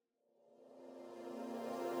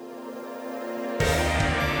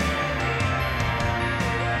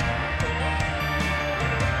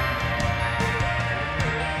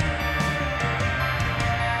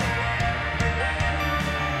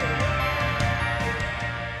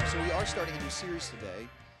are starting a new series today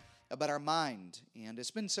about our mind, and it's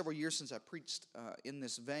been several years since I preached in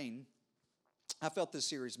this vein. I felt this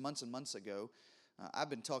series months and months ago. I've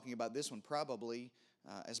been talking about this one probably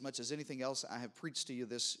as much as anything else I have preached to you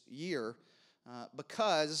this year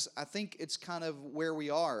because I think it's kind of where we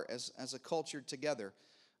are as a culture together.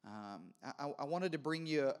 I wanted to bring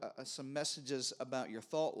you some messages about your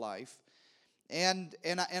thought life, and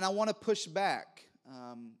I want to push back.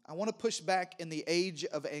 I want to push back in the age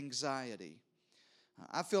of anxiety.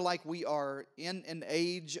 I feel like we are in an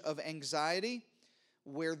age of anxiety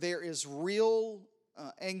where there is real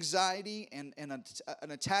anxiety and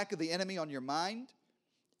an attack of the enemy on your mind,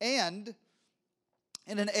 and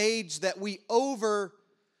in an age that we overuse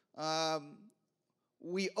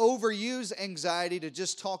anxiety to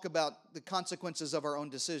just talk about the consequences of our own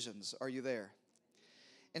decisions. Are you there?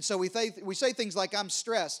 And so we say things like, I'm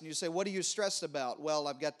stressed. And you say, what are you stressed about? Well,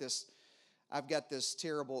 I've got this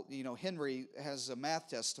terrible, Henry has a math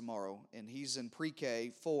test tomorrow, and he's in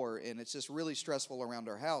pre-K 4, and it's just really stressful around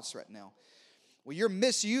our house right now. Well, you're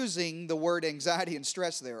misusing the word anxiety and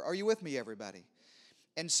stress there. Are you with me, everybody?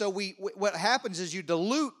 And so what happens is you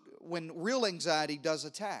dilute when real anxiety does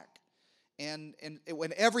attack. And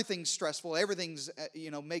when everything's stressful, everything's,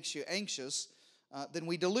 makes you anxious, then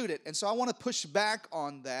we dilute it. And so I want to push back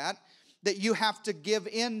on that you have to give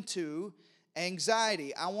into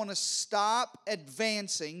anxiety. I want to stop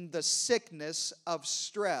advancing the sickness of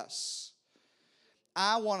stress.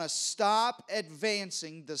 I want to stop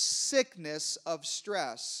advancing the sickness of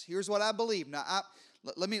stress. Here's what I believe. Now,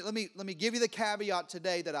 let me give you the caveat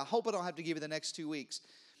today that I hope I don't have to give you the next 2 weeks.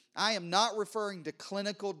 I am not referring to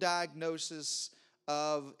clinical diagnosis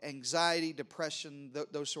of anxiety, depression,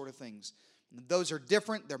 those sort of things. Those are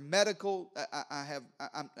different. They're medical.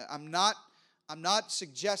 I'm not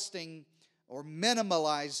suggesting or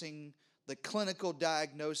minimalizing the clinical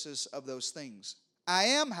diagnosis of those things. I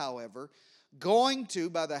am, however, going to,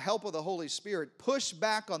 by the help of the Holy Spirit, push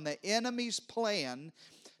back on the enemy's plan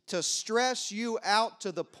to stress you out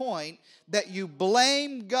to the point that you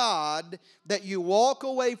blame God, that you walk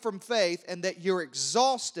away from faith, and that you're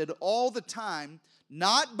exhausted all the time,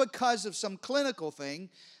 not because of some clinical thing,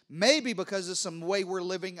 maybe because of some way we're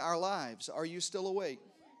living our lives. Are you still awake?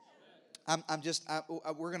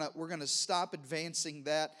 We're gonna stop advancing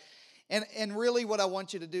that, and really, what I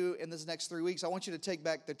want you to do in this next 3 weeks, I want you to take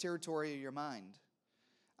back the territory of your mind.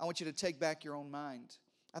 I want you to take back your own mind.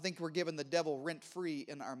 I think we're giving the devil rent-free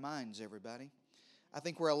in our minds, everybody. I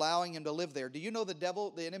think we're allowing him to live there. Do you know the devil,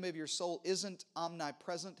 the enemy of your soul, isn't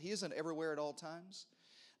omnipresent? He isn't everywhere at all times.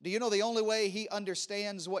 Do you know the only way he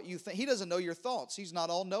understands what you think? He doesn't know your thoughts. He's not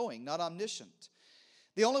all-knowing, not omniscient.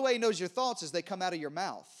 The only way he knows your thoughts is they come out of your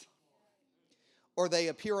mouth or they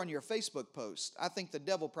appear on your Facebook post. I think the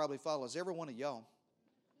devil probably follows every one of y'all.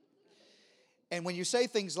 And when you say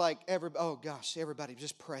things like, everybody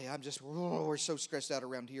just pray. We're so stressed out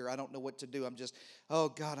around here. I don't know what to do.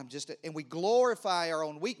 And we glorify our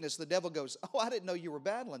own weakness. The devil goes, I didn't know you were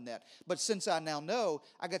battling that. But since I now know,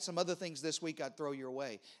 I got some other things this week I'd throw your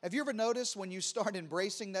way. Have you ever noticed when you start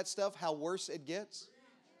embracing that stuff, how worse it gets?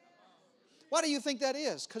 Why do you think that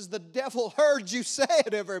is? Because the devil heard you say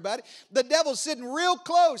it, everybody. The devil's sitting real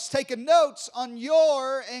close, taking notes on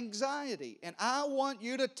your anxiety. And I want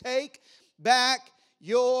you to take back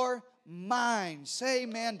your mind. Say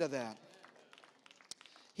amen to that.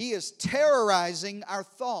 He is terrorizing our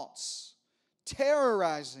thoughts.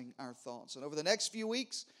 Terrorizing our thoughts. And over the next few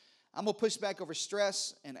weeks, I'm going to push back over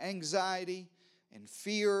stress and anxiety and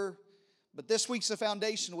fear. But this week's a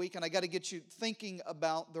foundation week, and I got to get you thinking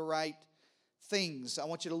about the right things. I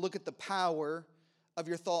want you to look at the power of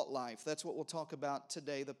your thought life. That's what we'll talk about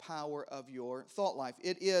today, the power of your thought life.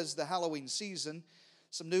 It is the Halloween season.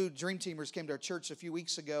 Some new Dream Teamers came to our church a few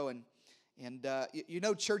weeks ago, and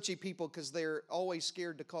churchy people because they're always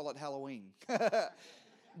scared to call it Halloween.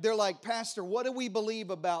 They're like, Pastor, what do we believe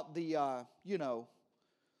about the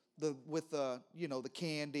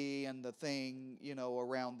candy and the thing,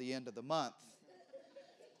 around the end of the month?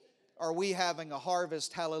 Are we having a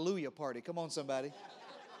harvest hallelujah party? Come on, somebody.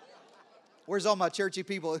 Where's all my churchy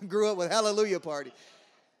people who grew up with hallelujah party?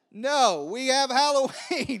 No, we have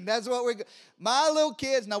Halloween. That's what my little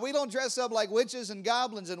kids, now we don't dress up like witches and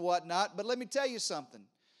goblins and whatnot, but let me tell you something.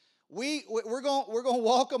 We're going to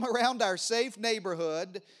walk them around our safe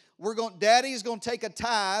neighborhood. Daddy's going to take a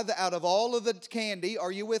tithe out of all of the candy.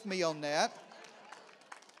 Are you with me on that?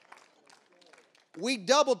 We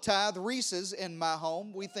double tithe Reese's in my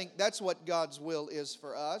home. We think that's what God's will is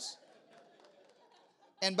for us.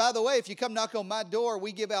 And by the way, if you come knock on my door,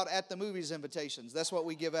 we give out at the movies invitations. That's what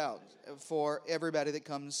we give out for everybody that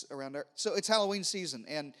comes around there. So it's Halloween season.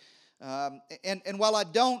 And And while I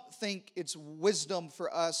don't think it's wisdom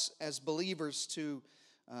for us as believers to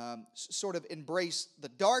sort of embrace the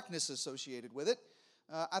darkness associated with it,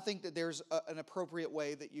 I think that there's an appropriate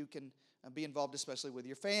way that you can be involved, especially with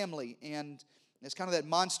your family. And it's kind of that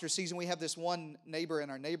monster season. We have this one neighbor in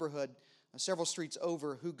our neighborhood, several streets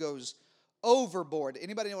over, who goes overboard.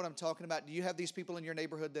 Anybody know what I'm talking about? Do you have these people in your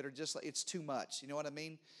neighborhood that are just like, it's too much? You know what I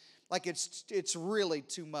mean? Like it's really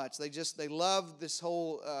too much. They love this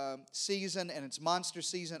whole season, and it's monster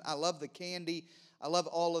season. I love the candy. I love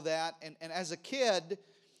all of that. And as a kid,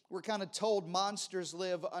 we're kind of told monsters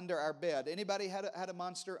live under our bed. Anybody had a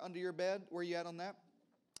monster under your bed? Where you at on that?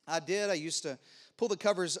 I did. I used to pull the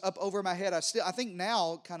covers up over my head. I think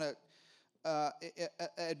now, kind of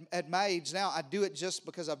at my age now, I do it just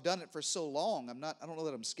because I've done it for so long. I don't know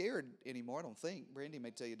that I'm scared anymore. I don't think. Brandy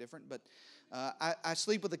may tell you different, but I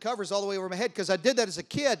sleep with the covers all the way over my head because I did that as a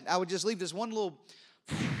kid. I would just leave this one little,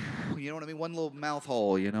 you know what I mean, one little mouth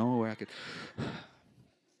hole, where I could,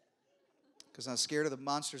 because I was scared of the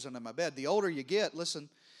monsters under my bed. The older you get,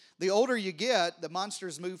 the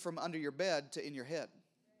monsters move from under your bed to in your head.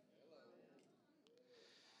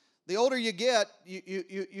 The older you get,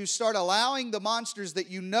 you start allowing the monsters that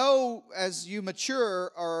you know as you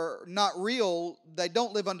mature are not real. They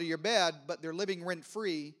don't live under your bed, but they're living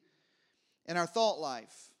rent-free in our thought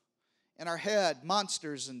life, in our head,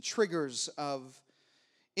 monsters and triggers of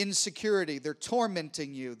insecurity. They're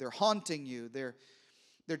tormenting you. They're haunting you. They're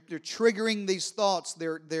triggering these thoughts.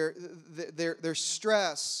 They're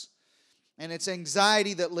stress. And it's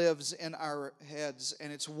anxiety that lives in our heads.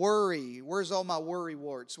 And it's worry. Where's all my worry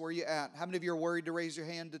warts? Where are you at? How many of you are worried to raise your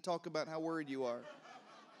hand to talk about how worried you are?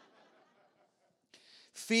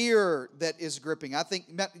 Fear that is gripping. I think,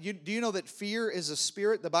 do you know that fear is a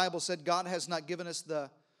spirit? The Bible said God has not given us the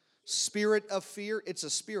spirit of fear. It's a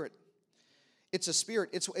spirit. It's a spirit.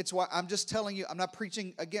 It's why I'm just telling you, I'm not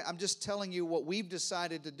preaching again. I'm just telling you what we've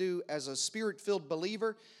decided to do as a spirit-filled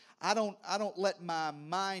believer. I don't let my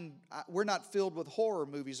mind, we're not filled with horror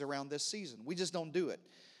movies around this season. We just don't do it.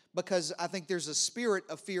 Because I think there's a spirit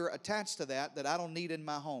of fear attached to that I don't need in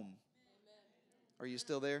my home. Are you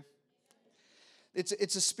still there?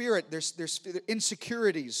 It's a spirit. There's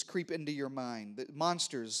insecurities creep into your mind. The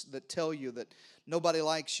monsters that tell you that nobody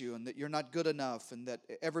likes you and that you're not good enough and that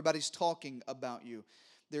everybody's talking about you.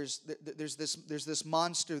 There's this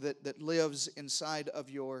monster that lives inside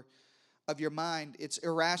of your mind. It's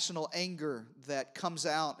irrational anger that comes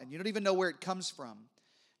out, and you don't even know where it comes from.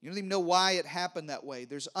 You don't even know why it happened that way.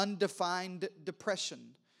 There's undefined depression.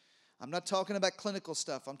 I'm not talking about clinical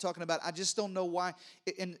stuff. I'm talking about, I just don't know why.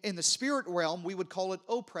 In the spirit realm, we would call it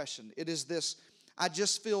oppression. It is this, I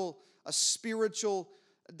just feel a spiritual,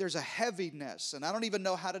 there's a heaviness, and I don't even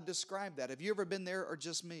know how to describe that. Have you ever been there, or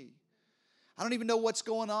just me? I don't even know what's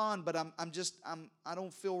going on, but I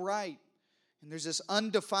don't feel right. And there's this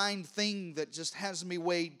undefined thing that just has me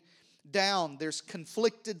weighed down. There's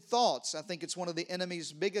conflicted thoughts. I think it's one of the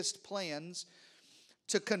enemy's biggest plans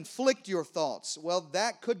to conflict your thoughts. Well,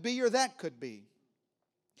 that could be or that could be.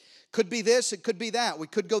 Could be this, it could be that. We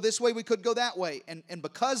could go this way, we could go that way. And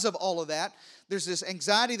because of all of that, there's this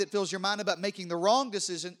anxiety that fills your mind about making the wrong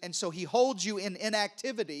decision, and so he holds you in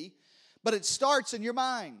inactivity, but it starts in your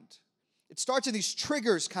mind. It starts in these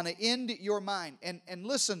triggers kind of in your mind. And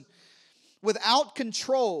listen, without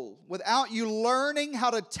control, without you learning how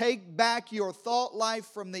to take back your thought life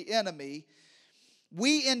from the enemy,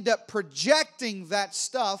 we end up projecting that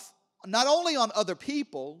stuff not only on other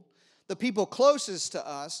people, the people closest to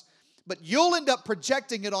us, but you'll end up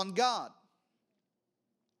projecting it on God.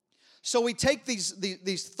 So we take these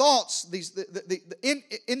thoughts,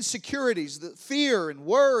 the insecurities, the fear and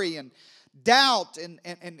worry and doubt and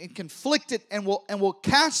conflict it, and we'll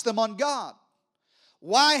cast them on God.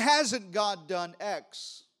 Why hasn't God done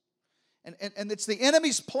X? And it's the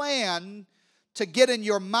enemy's plan to get in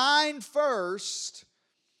your mind first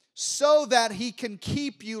so that he can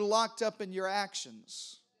keep you locked up in your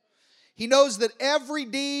actions. He knows that every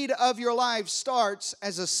deed of your life starts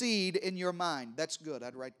as a seed in your mind. That's good.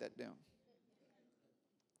 I'd write that down.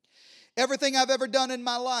 Everything I've ever done in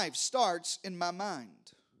my life starts in my mind.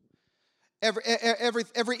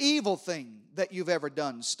 Every evil thing that you've ever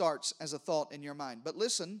done starts as a thought in your mind. But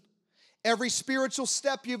listen, every spiritual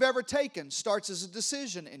step you've ever taken starts as a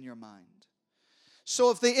decision in your mind.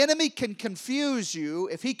 So if the enemy can confuse you,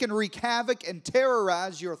 if he can wreak havoc and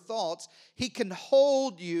terrorize your thoughts, he can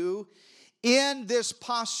hold you in this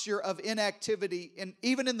posture of inactivity, and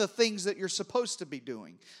even in the things that you're supposed to be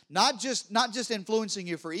doing. Not just influencing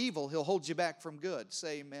you for evil, he'll hold you back from good.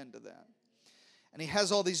 Say amen to that. And he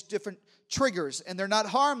has all these different triggers, and they're not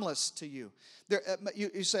harmless to you.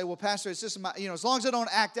 You say, well, Pastor, it's just as long as I don't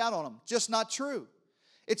act out on them. Just not true.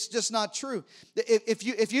 It's just not true. If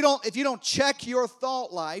you don't check your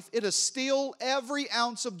thought life, it'll steal every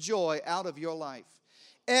ounce of joy out of your life.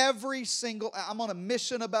 I'm on a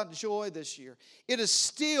mission about joy this year.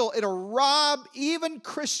 It'll rob even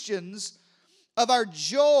Christians of our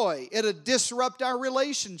joy. It'll disrupt our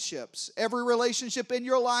relationships. Every relationship in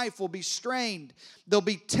your life will be strained. There'll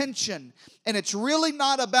be tension. And it's really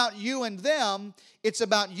not about you and them. It's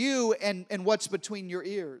about you and what's between your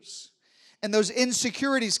ears. And those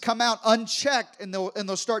insecurities come out unchecked, and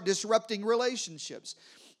they'll start disrupting relationships.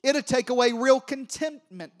 It'll take away real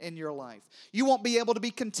contentment in your life. You won't be able to be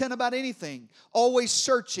content about anything. Always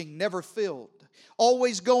searching, never filled.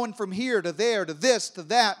 Always going from here to there, to this, to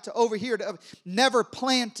that, to over here, never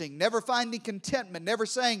planting, never finding contentment, never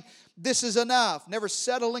saying, this is enough, never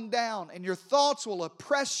settling down. And your thoughts will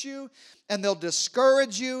oppress you, and they'll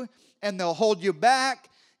discourage you, and they'll hold you back.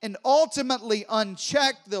 And ultimately,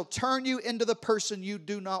 unchecked, they'll turn you into the person you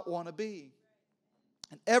do not want to be.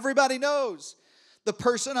 And everybody knows the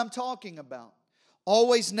person I'm talking about.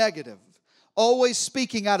 Always negative. Always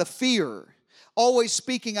speaking out of fear. Always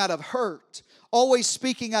speaking out of hurt. Always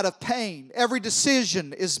speaking out of pain. Every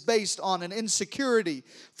decision is based on an insecurity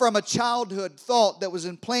from a childhood thought that was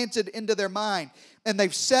implanted into their mind. And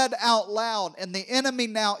they've said out loud, and the enemy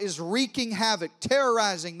now is wreaking havoc,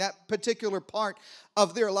 terrorizing that particular part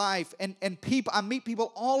of their life. And I meet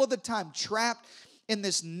people all of the time trapped in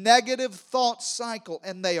this negative thought cycle,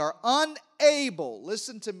 and they are unable,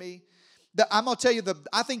 listen to me, I'm going to tell you,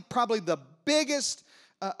 I think probably the biggest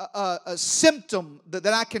a symptom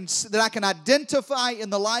that I can identify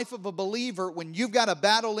in the life of a believer when you've got a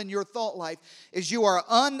battle in your thought life is you are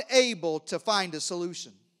unable to find a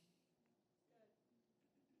solution.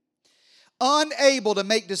 Unable to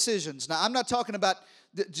make decisions. Now, I'm not talking about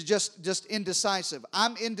just indecisive.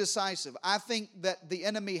 I'm indecisive. I think that the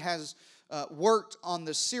enemy has worked on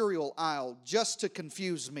the cereal aisle just to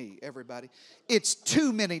confuse me, everybody. It's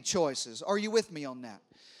too many choices. Are you with me on that?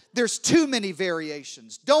 There's too many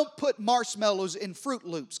variations. Don't put marshmallows in Fruit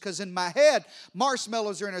Loops, because in my head,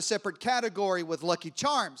 marshmallows are in a separate category with Lucky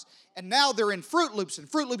Charms. And now they're in Fruit Loops, and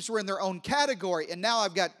Fruit Loops were in their own category. And now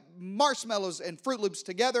I've got marshmallows and Fruit Loops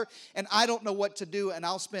together, and I don't know what to do, and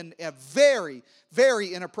I'll spend a very,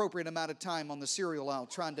 very inappropriate amount of time on the cereal aisle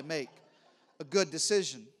trying to make a good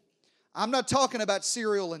decision. I'm not talking about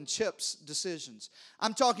cereal and chips decisions.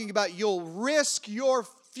 I'm talking about you'll risk your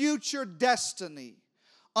future destiny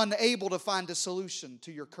unable to find a solution to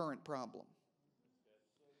your current problem.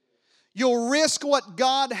 You'll risk what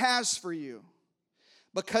God has for you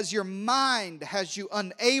because your mind has you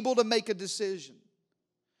unable to make a decision.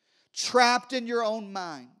 Trapped in your own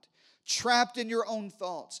mind. Trapped in your own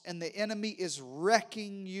thoughts. And the enemy is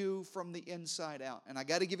wrecking you from the inside out. And I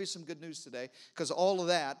got to give you some good news today, because all of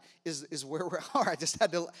that is where we are. I just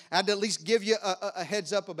had to at least give you a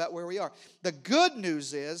heads up about where we are. The good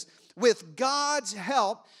news is, with God's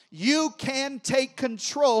help, you can take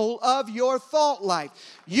control of your thought life.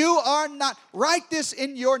 You are not, write this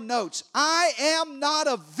in your notes, I am not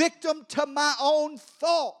a victim to my own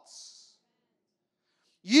thoughts.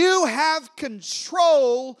 You have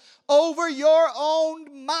control over your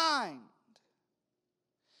own mind.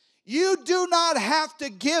 You do not have to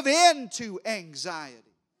give in to anxiety.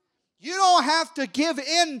 You don't have to give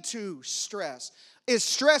in to stress. Is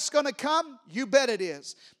stress going to come? You bet it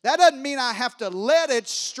is. That doesn't mean I have to let it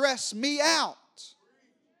stress me out.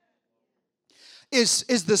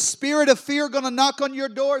 Is the spirit of fear going to knock on your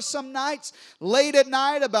door some nights, late at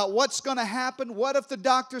night, about what's going to happen? What if the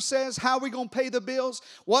doctor says, how are we going to pay the bills?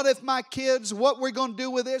 What if my kids, what we're going to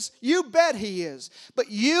do with this? You bet he is.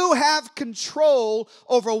 But you have control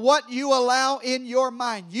over what you allow in your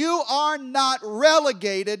mind. You are not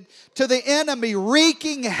relegated to the enemy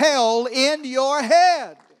wreaking hell in your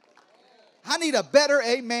head. I need a better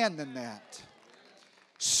amen than that.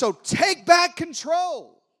 So take back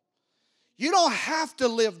control. You don't have to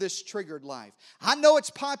live this triggered life. I know it's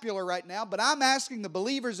popular right now, but I'm asking the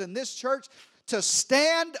believers in this church to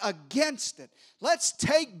stand against it. Let's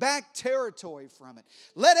take back territory from it.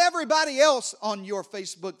 Let everybody else on your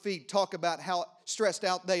Facebook feed talk about how stressed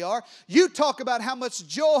out they are. You talk about how much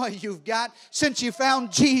joy you've got since you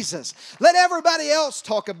found Jesus. Let everybody else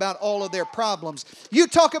talk about all of their problems. You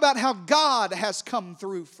talk about how God has come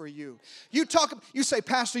through for you. You say,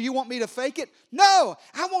 Pastor, you want me to fake it? No,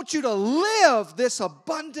 I want you to live this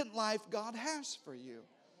abundant life God has for you.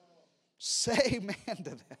 Say amen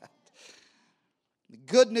to that. The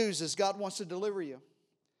good news is God wants to deliver you.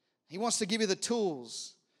 He wants to give you the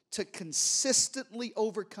tools to consistently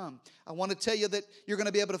overcome. I want to tell you that you're going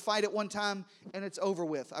to be able to fight at one time and it's over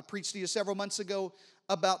with. I preached to you several months ago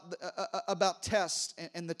about tests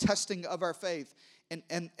and the testing of our faith.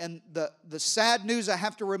 And the sad news I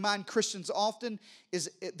have to remind Christians often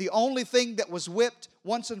is the only thing that was whipped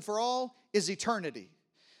once and for all is eternity.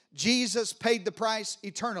 Jesus paid the price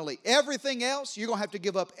eternally. Everything else, you're going to have to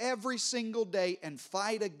give up every single day and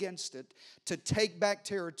fight against it to take back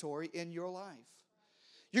territory in your life.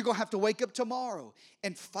 You're going to have to wake up tomorrow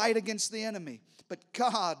and fight against the enemy. But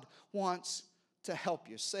God wants to help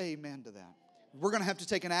you. Say amen to that. We're going to have to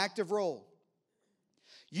take an active role.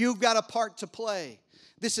 You've got a part to play.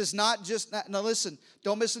 This is not just, now listen,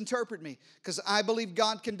 don't misinterpret me, because I believe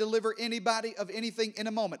God can deliver anybody of anything in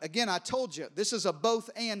a moment. Again, I told you, this is a both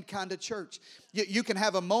and kind of church. You can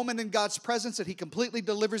have a moment in God's presence that He completely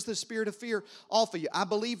delivers the spirit of fear off of you. I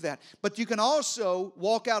believe that. But you can also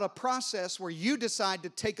walk out a process where you decide to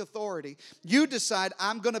take authority. You decide,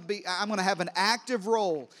 I'm going to have an active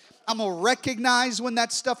role. I'm going to recognize when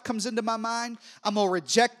that stuff comes into my mind. I'm going to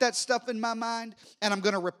reject that stuff in my mind. And I'm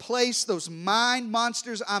going to replace those mind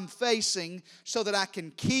monsters I'm facing so that I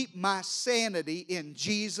can keep my sanity in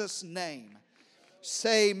Jesus' name.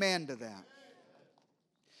 Say amen to that.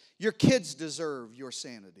 Your kids deserve your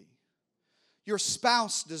sanity. Your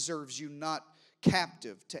spouse deserves you not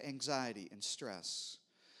captive to anxiety and stress.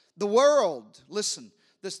 The world, listen,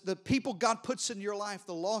 the people God puts in your life,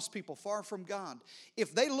 the lost people far from God,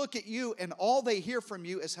 if they look at you and all they hear from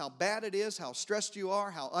you is how bad it is, how stressed you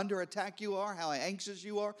are, how under attack you are, how anxious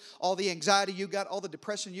you are, all the anxiety you got, all the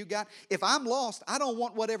depression you got, if I'm lost, I don't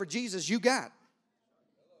want whatever Jesus you got.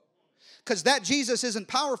 Because that Jesus isn't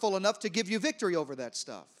powerful enough to give you victory over that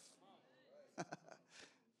stuff.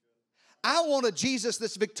 I want a Jesus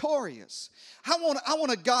that's victorious. I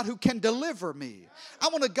want a God who can deliver me. I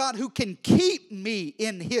want a God who can keep me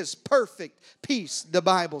in His perfect peace, the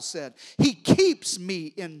Bible said. He keeps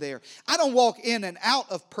me in there. I don't walk in and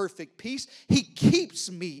out of perfect peace. He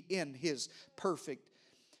keeps me in His perfect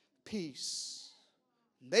peace.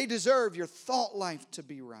 They deserve your thought life to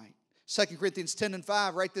be right. 2 Corinthians 10 and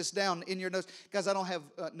 5, write this down in your notes. Guys, I don't have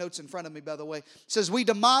notes in front of me, by the way. It says, we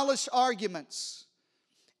demolish arguments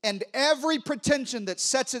and every pretension that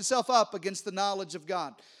sets itself up against the knowledge of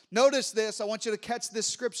God. Notice this. I want you to catch this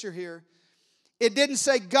scripture here. It didn't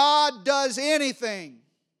say God does anything.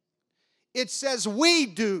 It says we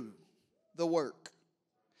do the work.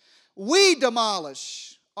 We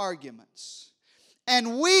demolish arguments.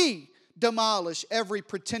 And we demolish every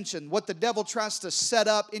pretension, what the devil tries to set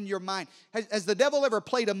up in your mind. Has the devil ever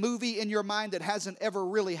played a movie in your mind that hasn't ever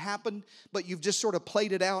really happened, but you've just sort of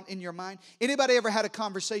played it out in your mind? Anybody ever had a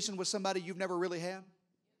conversation with somebody you've never really had?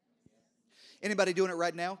 Anybody doing it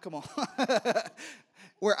right now? Come on.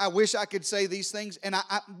 Where I wish I could say these things. And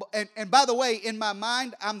by the way, in my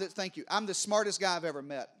mind, I'm the smartest guy I've ever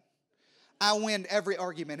met. I win every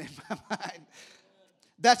argument in my mind.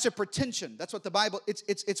 That's a pretension. That's what the Bible,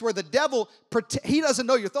 it's where the devil, he doesn't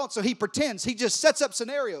know your thoughts, so he pretends. He just sets up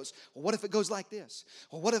scenarios. Well, what if it goes like this?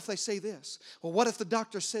 Well, what if they say this? Well, what if the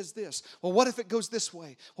doctor says this? Well, what if it goes this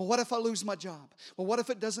way? Well, what if I lose my job? Well, what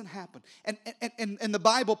if it doesn't happen? And the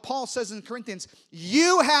Bible, Paul says in Corinthians,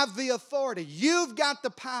 you have the authority. You've got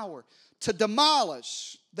the power to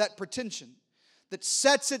demolish that pretension that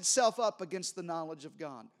sets itself up against the knowledge of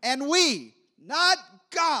God. And we, not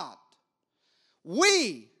God,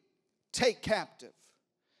 we take captive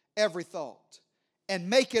every thought and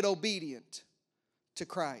make it obedient to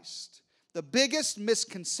Christ. The biggest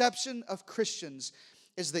misconception of Christians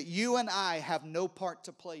is that you and I have no part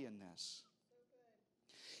to play in this.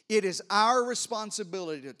 It is our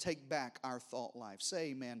responsibility to take back our thought life. Say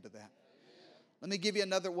amen to that. Let me give you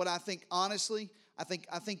another, what I think, honestly, I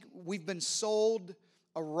think we've been sold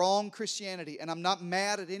a wrong Christianity. And I'm not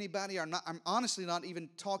mad at anybody. I'm honestly not even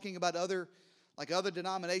talking about other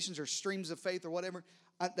denominations or streams of faith or whatever.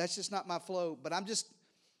 That's just not my flow. But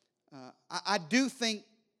I do think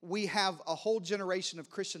we have a whole generation of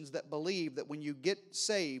Christians that believe that when you get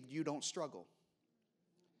saved, you don't struggle.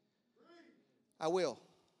 I will.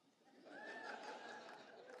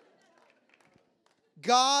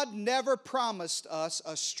 God never promised us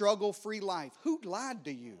a struggle-free life. Who lied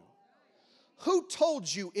to you? Who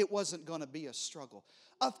told you it wasn't going to be a struggle?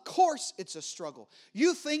 Of course it's a struggle.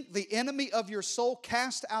 You think the enemy of your soul,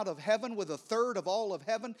 cast out of heaven with a third of all of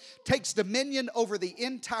heaven, takes dominion over the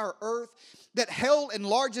entire earth, that hell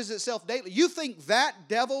enlarges itself daily? You think that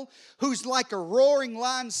devil, who's like a roaring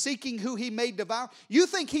lion seeking who he may devour, you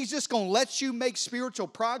think he's just going to let you make spiritual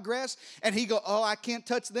progress and he go, oh, I can't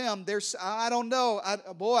touch them. I don't know.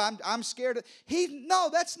 I'm scared. No,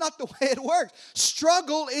 that's not the way it works.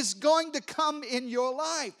 Struggle is going to come in your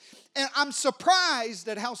life. And I'm surprised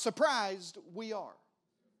at how surprised we are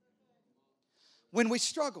when we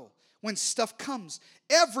struggle, when stuff comes.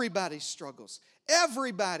 Everybody struggles.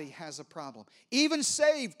 Everybody has a problem. Even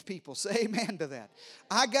saved people say amen to that.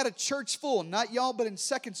 I got a church full, not y'all, but in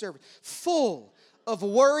second service, full of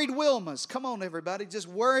worried Wilmas. Come on, everybody, just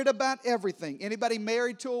worried about everything. Anybody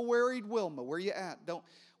married to a worried Wilma? Where you at?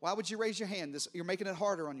 Why would you raise your hand? You're making it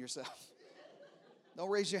harder on yourself. Don't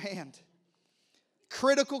raise your hand.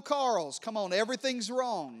 Critical Carls. Come on, everything's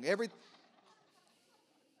wrong.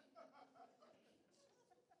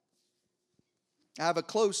 I have a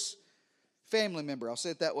close family member, I'll say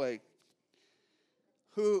it that way,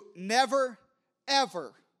 who never,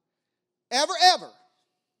 ever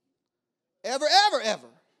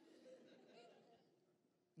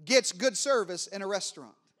gets good service in a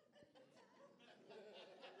restaurant.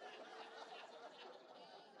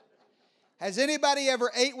 Has anybody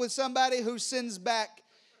ever ate with somebody who sends back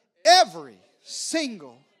every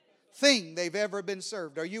single thing they've ever been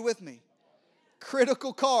served? Are you with me?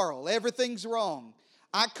 Critical Carl, everything's wrong.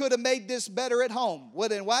 I could have made this better at home. Well,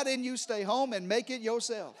 then why didn't you stay home and make it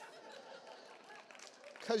yourself?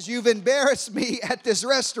 Because you've embarrassed me at this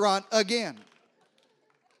restaurant again.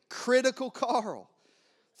 Critical Carl.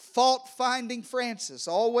 Fault-finding Francis.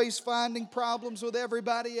 Always finding problems with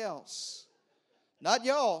everybody else. Not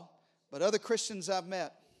y'all, but other Christians I've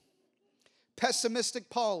met. Pessimistic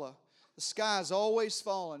Paula. The sky's always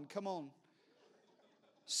falling. Come on.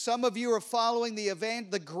 Some of you are following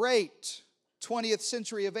the great 20th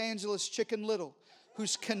century evangelist Chicken Little,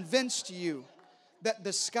 who's convinced you that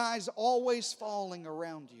the sky's always falling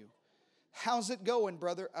around you. How's it going,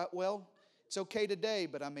 brother? Well, it's okay today,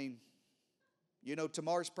 but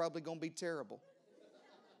tomorrow's probably going to be terrible.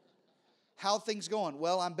 How things going?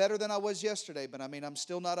 Well, I'm better than I was yesterday, but I'm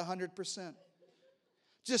still not 100%.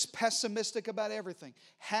 Just pessimistic about everything.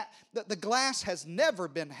 The glass has never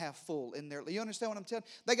been half full in there. You understand what I'm telling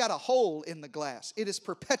you? They got a hole in the glass. It is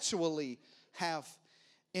perpetually half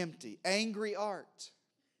empty. Angry Art.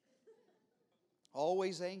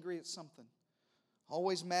 Always angry at something.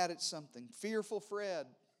 Always mad at something. Fearful Fred.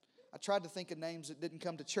 I tried to think of names that didn't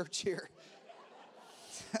come to church here.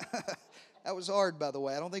 That was hard, by the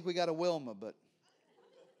way. I don't think we got a Wilma, but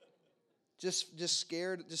just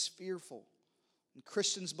scared, just fearful. And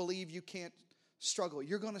Christians believe you can't struggle.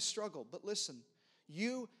 You're going to struggle. But listen,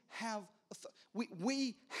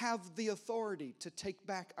 we have the authority to take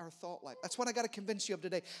back our thought life. That's what I got to convince you of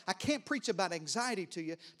today. I can't preach about anxiety to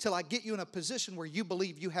you till I get you in a position where you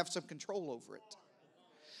believe you have some control over it.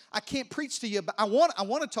 I can't preach to you about, I want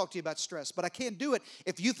to talk to you about stress, but I can't do it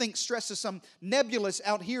if you think stress is some nebulous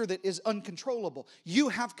out here that is uncontrollable. You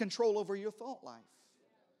have control over your thought life.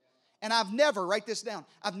 And write this down,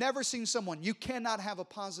 I've never seen someone, you cannot have a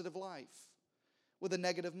positive life with a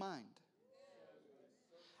negative mind.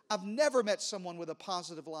 I've never met someone with a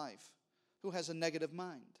positive life who has a negative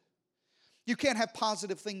mind. You can't have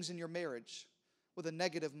positive things in your marriage with a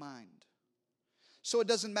negative mind. So it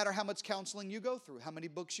doesn't matter how much counseling you go through, how many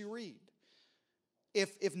books you read.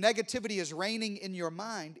 If negativity is reigning in your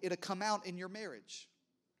mind, it'll come out in your marriage.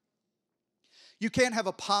 You can't have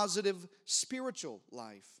a positive spiritual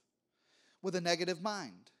life with a negative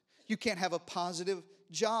mind. You can't have a positive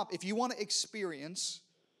job. If you want to experience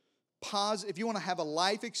if you want to have a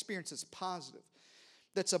life experience that's positive,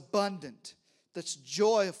 that's abundant, that's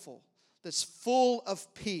joyful, that's full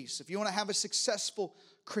of peace, if you want to have a successful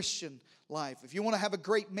Christian life, if you want to have a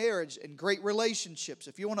great marriage and great relationships,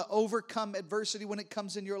 if you want to overcome adversity when it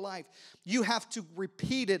comes in your life, you have to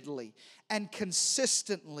repeatedly and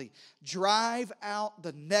consistently drive out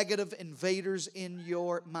the negative invaders in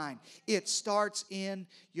your mind. It starts in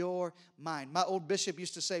your mind. My old bishop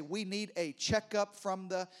used to say, we need a checkup from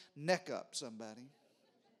the neck up, somebody.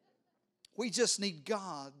 We just need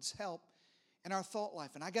God's help in our thought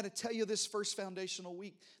life. And I got to tell you this first foundational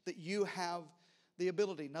week that you have the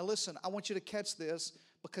ability. Now listen, I want you to catch this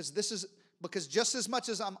because just as much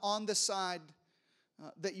as I'm on the side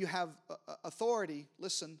that you have authority,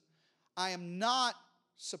 listen, I am not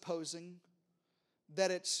supposing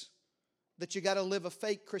that you got to live a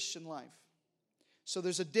fake Christian life. So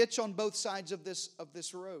there's a ditch on both sides of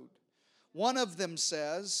this road. One of them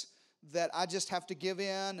says that I just have to give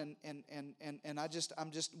in and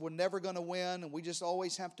we're never going to win and we just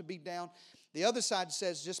always have to be down. The other side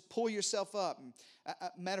says just pull yourself up. And,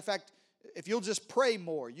 matter of fact, if you'll just pray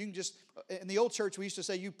more, you can just, in the old church we used to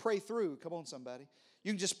say you pray through. Come on, somebody.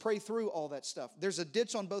 You can just pray through all that stuff. There's a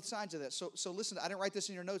ditch on both sides of that. So listen, I didn't write this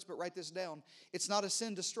in your notes, but write this down. It's not a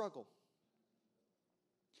sin to struggle.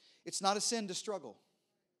 It's not a sin to struggle.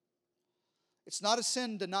 It's not a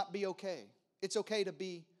sin to not be okay. It's okay to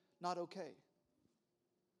be not okay.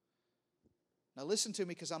 Now listen to me,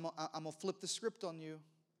 because I'm going to flip the script on you.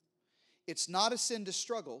 It's not a sin to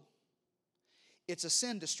struggle. It's a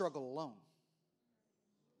sin to struggle alone.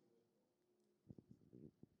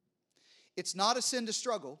 It's not a sin to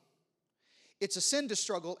struggle. It's a sin to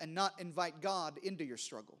struggle and not invite God into your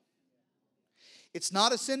struggle. It's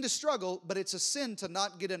not a sin to struggle, but it's a sin to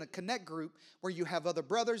not get in a connect group where you have other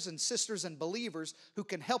brothers and sisters and believers who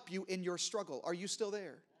can help you in your struggle. Are you still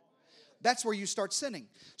there? That's where you start sinning.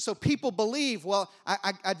 So people believe, well,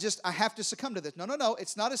 I have to succumb to this. No.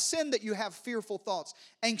 It's not a sin that you have fearful thoughts,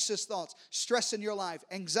 anxious thoughts, stress in your life,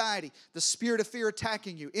 anxiety, the spirit of fear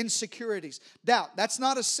attacking you, insecurities, doubt. That's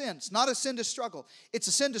not a sin. It's not a sin to struggle. It's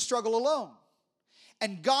a sin to struggle alone.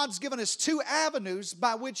 And God's given us two avenues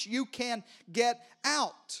by which you can get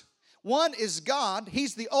out. One is God.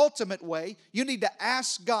 He's the ultimate way. You need to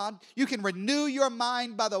ask God. You can renew your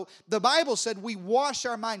mind by the Bible said we wash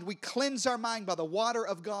our mind, we cleanse our mind by the water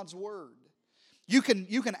of God's word. You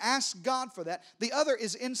can ask God for that. The other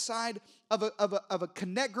is inside of a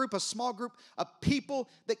connect group, a small group of people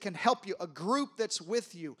that can help you, a group that's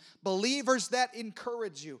with you, believers that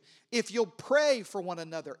encourage you. If you'll pray for one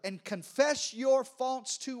another and confess your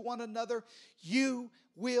faults to one another, you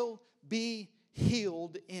will be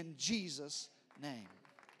healed in Jesus' name.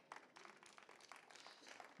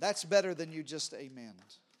 That's better than you just amen.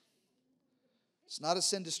 It's not a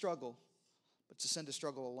sin to struggle, but it's a sin to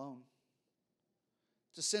struggle alone.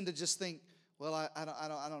 It's a sin to just think, well,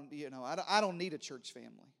 I don't need a church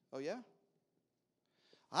family. Oh yeah?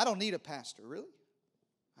 I don't need a pastor, really?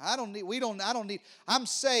 I don't need, I'm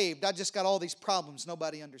saved. I just got all these problems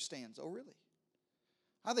nobody understands. Oh really?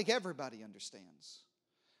 I think everybody understands.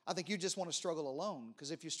 I think you just want to struggle alone, because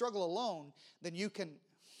if you struggle alone, then you can,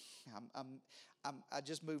 I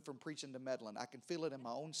just moved from preaching to meddling. I can feel it in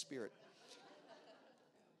my own spirit.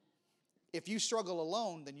 If you struggle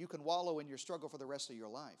alone, then you can wallow in your struggle for the rest of your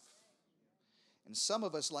life. And some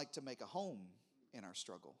of us like to make a home in our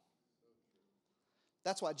struggle.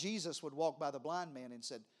 That's why Jesus would walk by the blind man and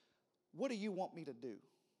said, what do you want me to do?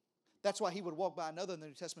 That's why he would walk by another in the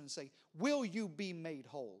New Testament and say, will you be made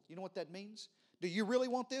whole? You know what that means? Do you really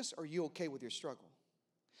want this, or are you okay with your struggle?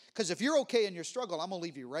 Because if you're okay in your struggle, I'm going to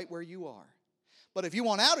leave you right where you are. But if you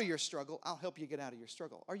want out of your struggle, I'll help you get out of your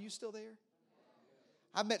struggle. Are you still there?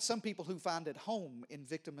 I've met some people who find at home in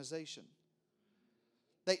victimization.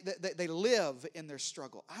 They live in their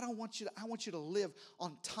struggle. I want you to live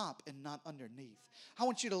on top and not underneath. I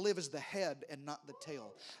want you to live as the head and not the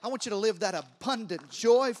tail. I want you to live that abundant,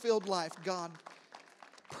 joy-filled life God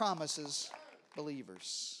promises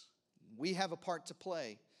believers. We have a part to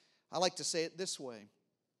play. I like to say it this way.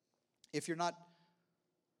 If you're not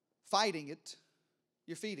fighting it,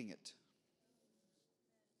 you're feeding it.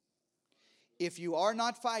 If you are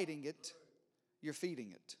not fighting it, you're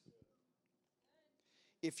feeding it.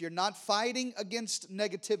 If you're not fighting against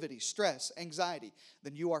negativity, stress, anxiety,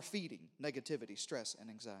 then you are feeding negativity, stress,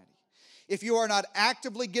 and anxiety. If you are not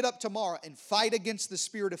actively get up tomorrow and fight against the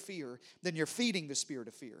spirit of fear, then you're feeding the spirit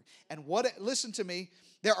of fear. And listen to me,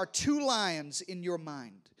 there are two lions in your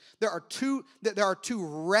mind. There are two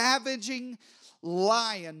ravaging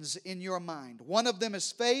lions in your mind. One of them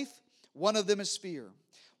is faith, one of them is fear.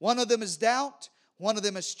 One of them is doubt, one of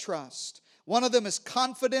them is trust. One of them is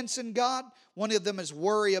confidence in God, one of them is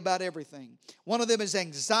worry about everything. One of them is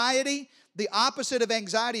anxiety. The opposite of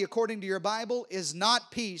anxiety, according to your Bible, is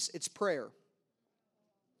not peace, it's prayer.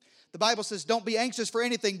 The Bible says, don't be anxious for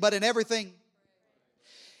anything, but in everything.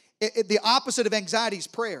 The opposite of anxiety is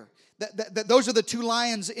prayer. Those are the two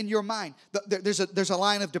lions in your mind. There's a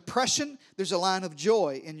line of depression. There's a line of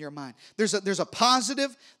joy in your mind. There's a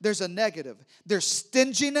positive. There's a negative. There's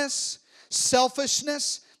stinginess,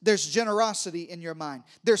 selfishness. There's generosity in your mind.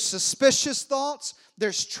 There's suspicious thoughts.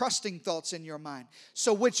 There's trusting thoughts in your mind.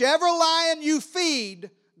 So whichever lion you feed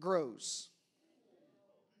grows.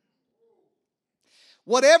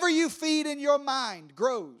 Whatever you feed in your mind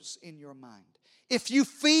grows in your mind. If you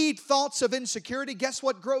feed thoughts of insecurity, guess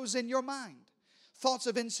what grows in your mind? Thoughts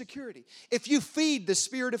of insecurity. If you feed the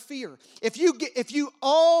spirit of fear, if you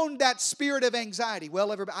own that spirit of anxiety,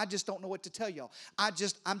 well, everybody, I just don't know what to tell y'all.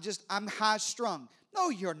 I'm high strung. No,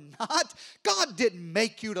 you're not. God didn't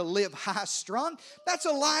make you to live high strung. That's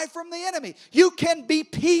a lie from the enemy. You can be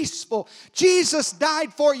peaceful. Jesus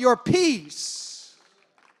died for your peace,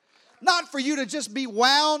 not for you to just be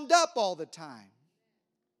wound up all the time.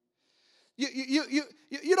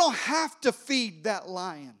 You don't have to feed that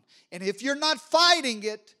lion. And if you're not fighting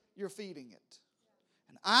it, you're feeding it.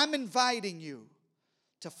 And I'm inviting you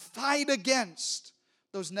to fight against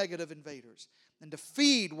those negative invaders and to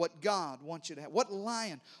feed what God wants you to have. What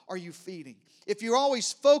lion are you feeding? If you're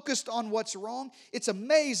always focused on what's wrong, it's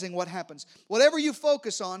amazing what happens. Whatever you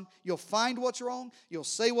focus on, you'll find what's wrong, you'll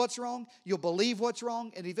say what's wrong, you'll believe what's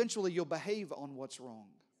wrong, and eventually you'll behave on what's wrong.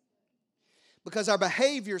 Because our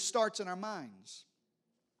behavior starts in our minds.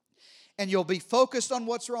 And you'll be focused on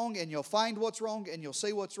what's wrong, and you'll find what's wrong, and you'll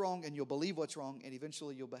say what's wrong, and you'll believe what's wrong, and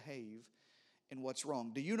eventually you'll behave in what's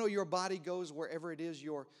wrong. Do you know your body goes wherever it is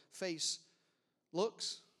your face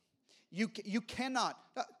looks? You cannot.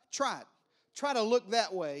 Try it. Try to look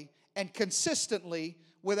that way and consistently,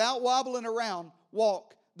 without wobbling around,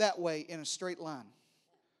 walk that way in a straight line.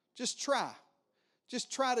 Just try.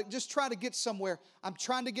 Just try to get somewhere. I'm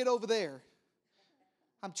trying to get over there.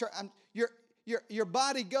 Your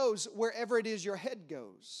body goes wherever it is your head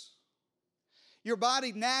goes. Your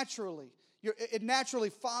body naturally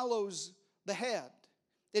follows the head.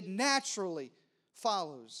 It naturally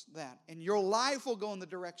follows that. And your life will go in the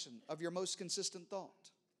direction of your most consistent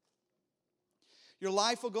thought. Your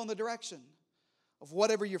life will go in the direction of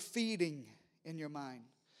whatever you're feeding in your mind.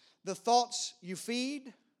 The thoughts you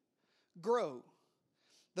feed grow.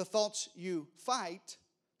 The thoughts you fight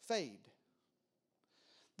fade.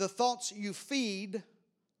 The thoughts you feed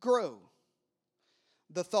grow.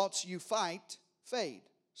 The thoughts you fight fade.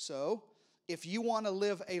 So, if you want to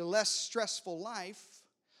live a less stressful life,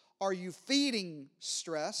 are you feeding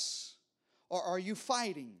stress or are you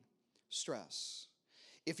fighting stress?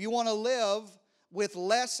 If you want to live with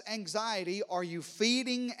less anxiety, are you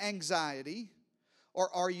feeding anxiety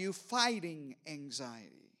or are you fighting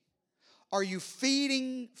anxiety? Are you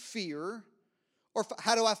feeding fear? Or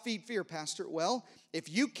how do I feed fear, Pastor? Well, if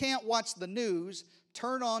you can't watch the news,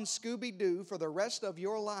 turn on Scooby-Doo for the rest of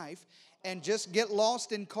your life and just get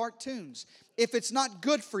lost in cartoons. If it's not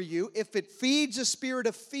good for you, if it feeds a spirit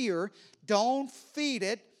of fear, don't feed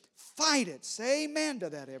it, fight it. Say amen to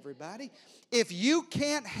that, everybody. If you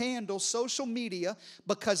can't handle social media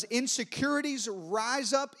because insecurities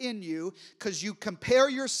rise up in you because you compare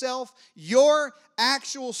yourself, your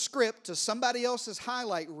actual script, to somebody else's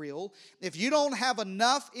highlight reel, if you don't have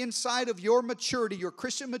enough inside of your maturity, your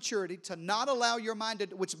Christian maturity, to not allow your mind to,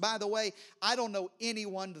 which by the way, I don't know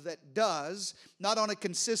anyone that does, not on a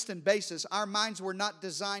consistent basis. Our minds were not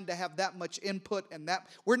designed to have that much input and that,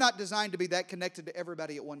 we're not designed to be that connected to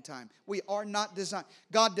everybody at one time. We are not designed.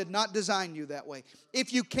 God did not design you that way.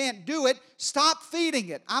 If you can't do it, stop feeding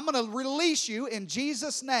it. I'm going to release you in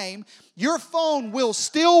Jesus' name. Your phone will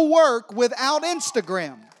still work without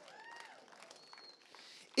Instagram.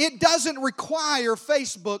 It doesn't require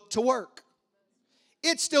Facebook to work.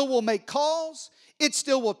 It still will make calls. It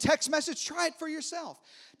still will text message. Try it for yourself.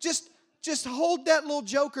 Just hold that little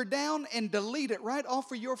joker down and delete it right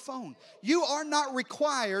off of your phone. You are not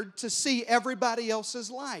required to see everybody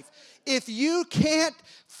else's life. If you can't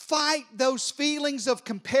fight those feelings of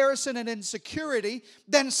comparison and insecurity,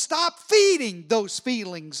 then stop feeding those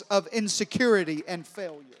feelings of insecurity and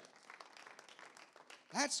failure.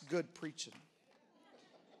 That's good preaching.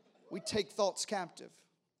 We take thoughts captive.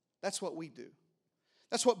 That's what we do.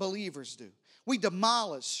 That's what believers do. We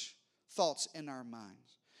demolish thoughts in our minds.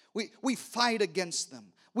 We fight against them.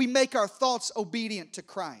 We make our thoughts obedient to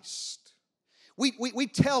Christ. We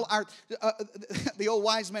tell our, the old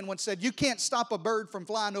wise man once said, you can't stop a bird from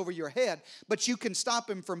flying over your head, but you can stop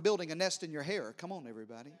him from building a nest in your hair. Come on,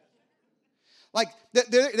 everybody. Like,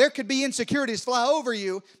 there could be insecurities fly over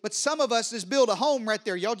you, but some of us just build a home right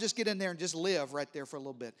there. Y'all just get in there and just live right there for a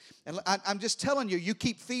little bit. And I'm just telling you, you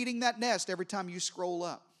keep feeding that nest every time you scroll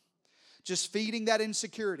up. Just feeding that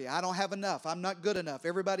insecurity. I don't have enough. I'm not good enough.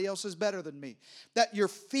 Everybody else is better than me. That you're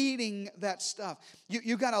feeding that stuff.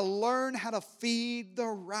 You got to learn how to feed the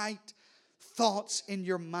right thoughts in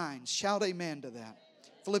your mind. Shout amen to that.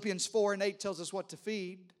 Philippians 4:8 tells us what to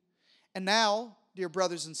feed. And now, dear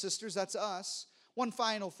brothers and sisters, that's us. One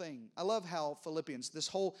final thing. I love how Philippians,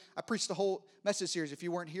 I preached the whole message series if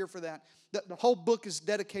you weren't here for that. The whole book is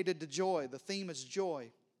dedicated to joy. The theme is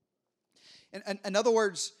joy. And in other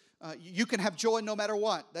words, you can have joy no matter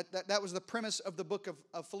what. That was the premise of the book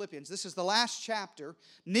of Philippians. This is the last chapter,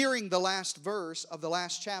 nearing the last verse of the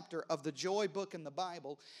last chapter of the joy book in the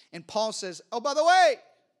Bible. And Paul says, oh, by the way,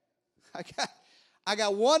 I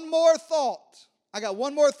got one more thought I got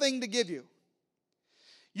one more thing to give you.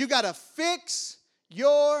 You got to fix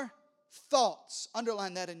your thoughts.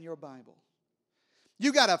 Underline that in your Bible.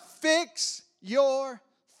 You got to fix your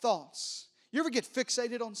thoughts. You ever get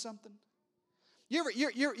fixated on something? You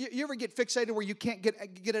ever get fixated where you can't get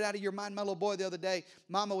it out of your mind? My little boy the other day,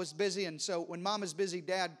 Mama was busy, and so when Mama's busy,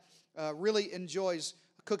 Dad really enjoys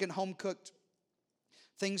cooking home-cooked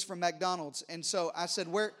things from McDonald's. And so I said,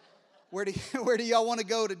 where do y'all want to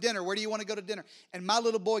go to dinner? Where do you want to go to dinner? And my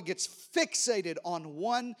little boy gets fixated on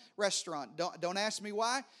one restaurant. Don't ask me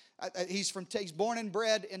why. He's born and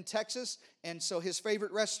bred in Texas, and so his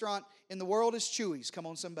favorite restaurant in the world is Chuy's. Come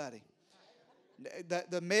on, somebody.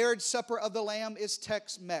 The marriage supper of the Lamb is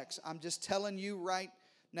Tex-Mex. I'm just telling you right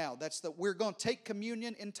now. We're going to take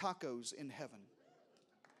communion in tacos in heaven.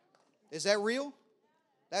 Is that real?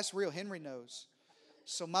 That's real. Henry knows.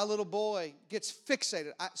 So my little boy gets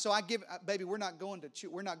fixated. Baby, we're not going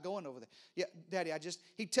over there. Yeah, Daddy,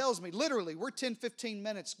 he tells me, literally, we're 10, 15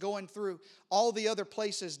 minutes going through all the other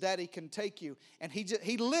places Daddy can take you. And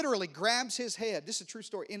he literally grabs his head, this is a true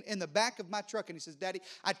story, in the back of my truck, and he says, Daddy,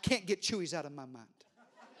 I can't get Chuy's out of my mind.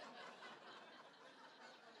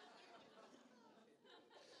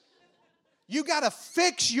 You got to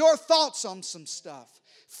fix your thoughts on some stuff.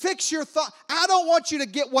 Fix your thought. I don't want you to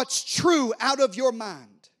get what's true out of your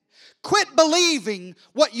mind. Quit believing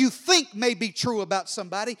what you think may be true about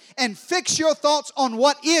somebody and fix your thoughts on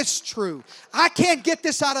what is true. I can't get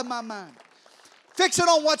this out of my mind. Fix it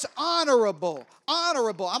on what's honorable.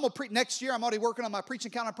 Honorable. I'm going to preach next year. I'm already working on my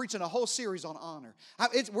preaching count. I'm preaching a whole series on honor.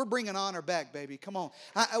 We're bringing honor back, baby. Come on.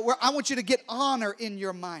 I want you to get honor in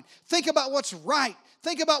your mind. Think about what's right.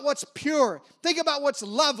 Think about what's pure. Think about what's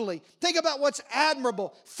lovely. Think about what's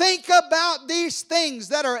admirable. Think about these things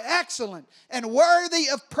that are excellent and worthy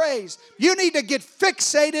of praise. You need to get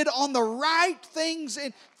fixated on the right things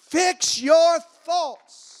and fix your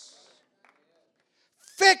thoughts.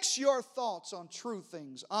 Fix your thoughts on true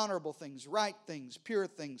things, honorable things, right things, pure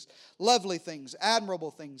things, lovely things,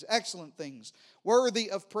 admirable things, excellent things, worthy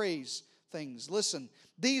of praise things. Listen,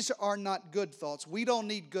 these are not good thoughts. We don't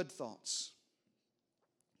need good thoughts.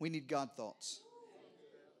 We need God thoughts.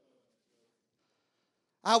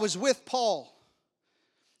 I was with Paul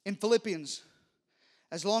in Philippians.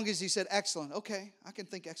 As long as he said excellent, okay, I can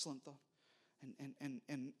think excellent thought.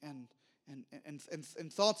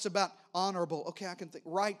 And thoughts about honorable, okay, I can think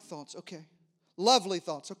right thoughts, okay. Lovely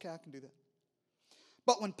thoughts, okay, I can do that.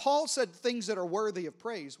 But when Paul said things that are worthy of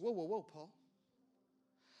praise, whoa, Paul.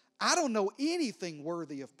 I don't know anything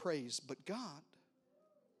worthy of praise but God.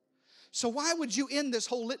 So why would you end this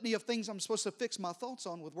whole litany of things I'm supposed to fix my thoughts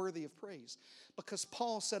on with worthy of praise? Because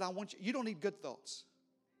Paul said, you don't need good thoughts.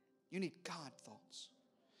 You need God thoughts.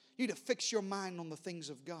 You need to fix your mind on the things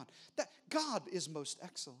of God. That God is most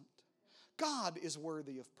excellent. God is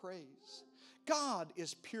worthy of praise. God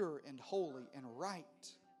is pure and holy and right.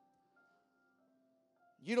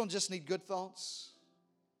 You don't just need good thoughts.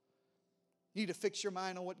 You need to fix your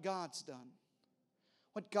mind on what God's done,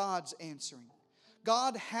 what God's answering.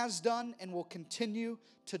 God has done and will continue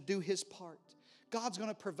to do His part. God's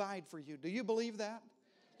going to provide for you. Do you believe that?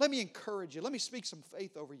 Let me encourage you. Let me speak some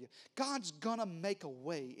faith over you. God's going to make a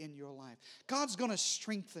way in your life. God's going to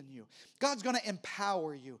strengthen you. God's going to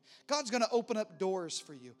empower you. God's going to open up doors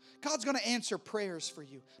for you. God's going to answer prayers for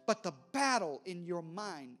you. But the battle in your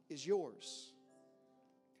mind is yours.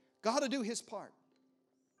 God will do His part.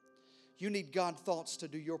 You need God thoughts to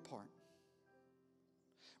do your part.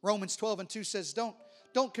 Romans 12:2 says,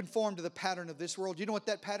 don't conform to the pattern of this world. You know what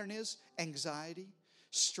that pattern is? Anxiety,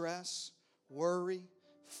 stress, worry,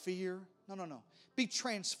 fear. No. Be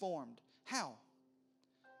transformed. How?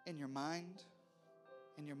 In your mind.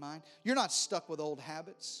 In your mind. You're not stuck with old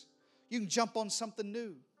habits. You can jump on something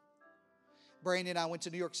new. Brandy and I went to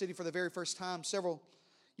New York City for the very first time several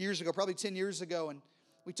years ago, probably 10 years ago, and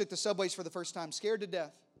we took the subways for the first time, scared to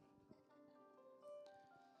death.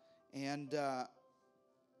 And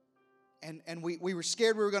we were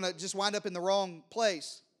scared we were going to just wind up in the wrong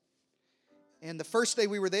place. And the first day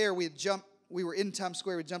we were there, we were in Times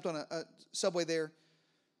Square. We jumped on a subway there.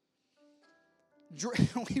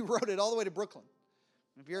 We rode it all the way to Brooklyn.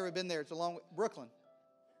 If you've ever been there, it's a long way. Brooklyn.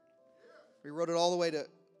 We rode it all the way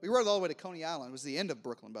to Coney Island. It was the end of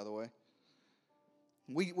Brooklyn, by the way.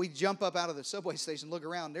 We jump up out of the subway station, look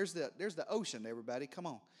around. There's the ocean, everybody. Come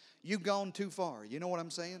on. You've gone too far. You know what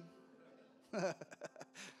I'm saying?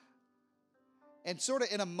 And sort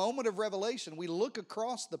of in a moment of revelation, we look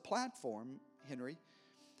across the platform, Henry,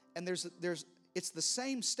 and it's the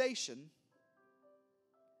same station,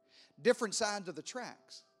 different sides of the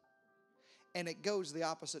tracks, and it goes the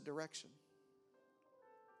opposite direction.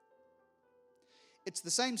 It's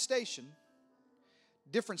the same station,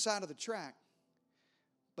 different side of the track,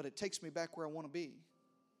 but it takes me back where I want to be.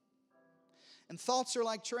 And thoughts are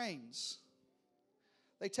like trains.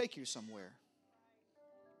 They take you somewhere.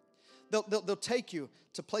 They'll take you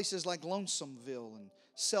to places like Lonesomeville and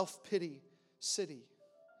Self-Pity City,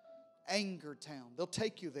 Anger Town. They'll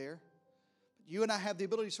take you there. You and I have the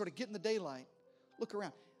ability to sort of get in the daylight, look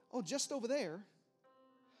around. Oh, just over there,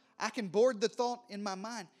 I can board the thought in my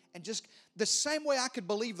mind and just, the same way I could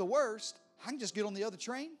believe the worst, I can just get on the other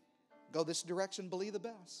train, go this direction, believe the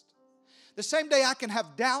best. The same day I can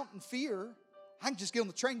have doubt and fear, I can just get on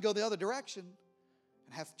the train, go the other direction,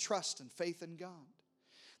 and have trust and faith in God.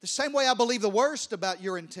 The same way I believe the worst about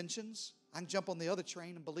your intentions, I can jump on the other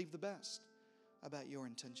train and believe the best about your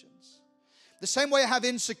intentions. The same way I have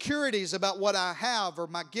insecurities about what I have or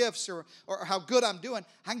my gifts or how good I'm doing,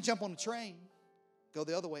 I can jump on the train, go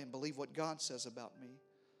the other way and believe what God says about me,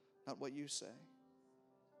 not what you say.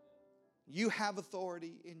 You have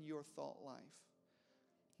authority in your thought life.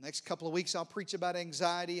 Next couple of weeks I'll preach about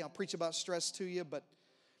anxiety, I'll preach about stress to you, but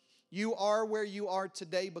you are where you are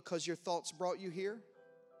today because your thoughts brought you here.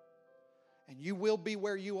 And you will be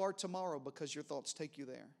where you are tomorrow because your thoughts take you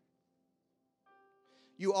there.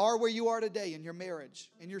 You are where you are today in your marriage,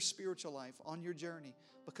 in your spiritual life, on your journey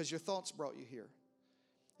because your thoughts brought you here.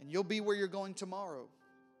 And you'll be where you're going tomorrow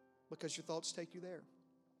because your thoughts take you there.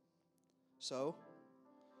 So,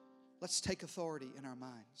 let's take authority in our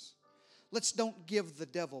minds. Let's don't give the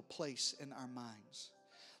devil place in our minds.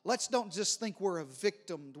 Let's don't just think we're a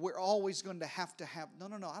victim. We're always going to have. No,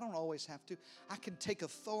 I don't always have to. I can take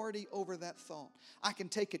authority over that thought. I can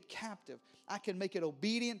take it captive. I can make it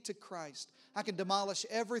obedient to Christ. I can demolish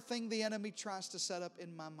everything the enemy tries to set up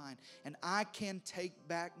in my mind. And I can take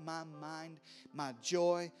back my mind, my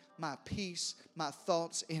joy, my peace, my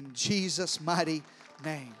thoughts in Jesus' mighty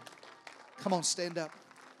name. Come on, stand up.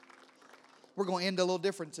 We're going to end a little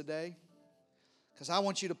different today because I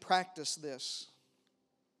want you to practice this.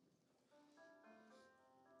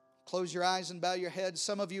 Close your eyes and bow your head.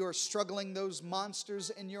 Some of you are struggling those monsters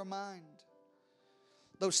in your mind.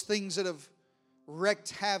 Those things that have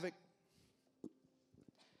wreaked havoc.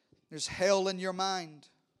 There's hell in your mind.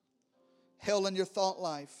 Hell in your thought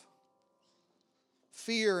life.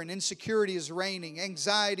 Fear and insecurity is reigning.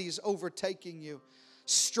 Anxiety is overtaking you.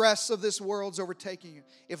 Stress of this world's overtaking you.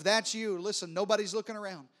 If that's you, listen, nobody's looking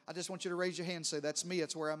around. I just want you to raise your hand and say, that's me,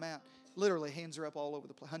 that's where I'm at. Literally, hands are up all over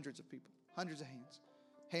the place. Hundreds of people. Hundreds of hands.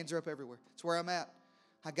 Hands are up everywhere. It's where I'm at.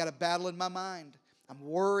 I got a battle in my mind. I'm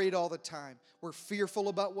worried all the time. We're fearful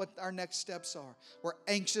about what our next steps are. We're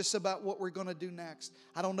anxious about what we're going to do next.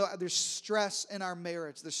 I don't know. There's stress in our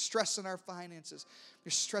marriage. There's stress in our finances.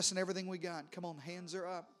 There's stress in everything we got. Come on, hands are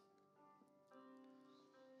up.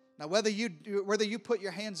 Now, whether you put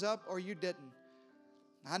your hands up or you didn't,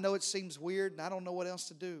 I know it seems weird and I don't know what else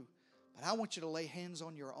to do, but I want you to lay hands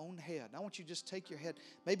on your own head. I want you to just take your head,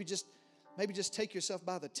 maybe just take yourself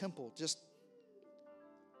by the temple.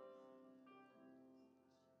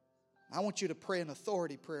 I want you to pray an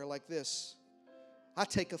authority prayer like this. I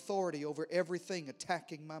take authority over everything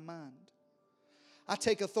attacking my mind. I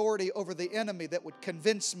take authority over the enemy that would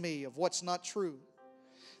convince me of what's not true,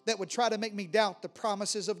 that would try to make me doubt the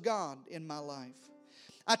promises of God in my life.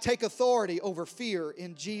 I take authority over fear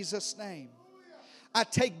in Jesus' name. I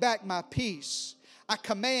take back my peace. I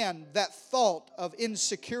command that thought of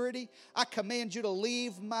insecurity. I command you to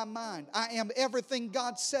leave my mind. I am everything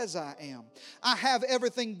God says I am. I have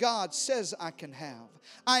everything God says I can have.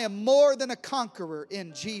 I am more than a conqueror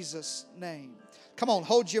in Jesus' name. Come on,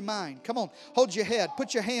 hold your mind. Come on, hold your head.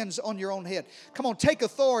 Put your hands on your own head. Come on, take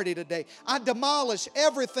authority today. I demolish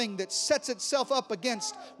everything that sets itself up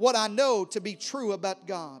against what I know to be true about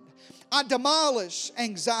God. I demolish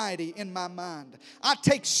anxiety in my mind. I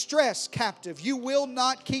take stress captive. You will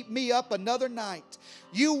not keep me up another night.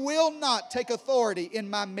 You will not take authority in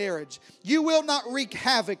my marriage. You will not wreak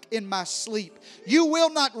havoc in my sleep. You will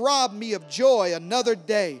not rob me of joy another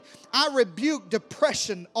day. I rebuke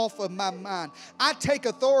depression off of my mind. I take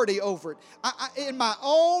authority over it. In my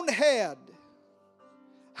own head,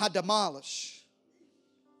 I demolish.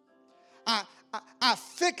 I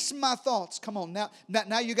fix my thoughts. Come on,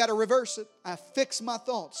 now you got to reverse it. I fix my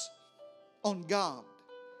thoughts on God,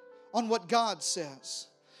 on what God says.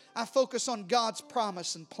 I focus on God's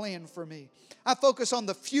promise and plan for me. I focus on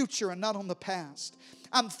the future and not on the past.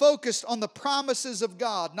 I'm focused on the promises of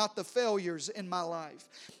God, not the failures in my life.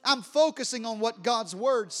 I'm focusing on what God's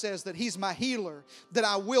word says, that He's my healer, that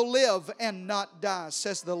I will live and not die,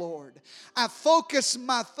 says the Lord. I focus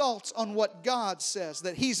my thoughts on what God says,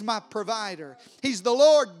 that He's my provider. He's the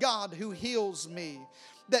Lord God who heals me.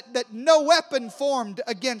 that no weapon formed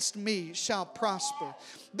against me shall prosper.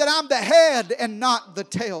 That I'm the head and not the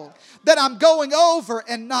tail. That I'm going over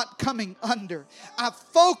and not coming under. I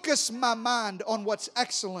focus my mind on what's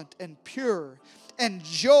excellent and pure and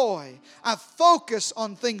joy. I focus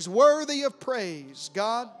on things worthy of praise.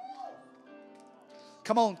 God,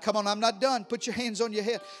 come on, I'm not done. Put your hands on your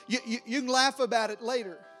head. You can laugh about it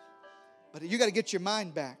later, but you got to get your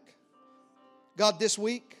mind back. God, this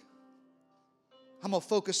week, I'm going to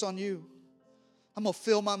focus on you. I'm going to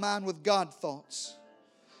fill my mind with God thoughts.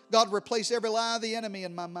 God, replace every lie of the enemy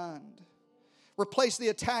in my mind. Replace the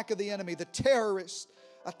attack of the enemy, the terrorist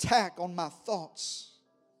attack on my thoughts.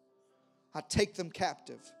 I take them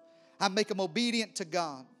captive. I make them obedient to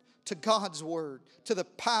God, to God's word, to the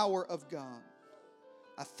power of God.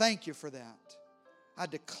 I thank you for that. I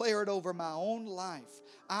declare it over my own life.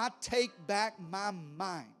 I take back my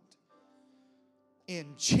mind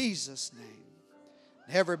in Jesus' name.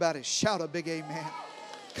 Everybody shout a big amen.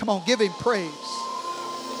 Come on, give Him praise.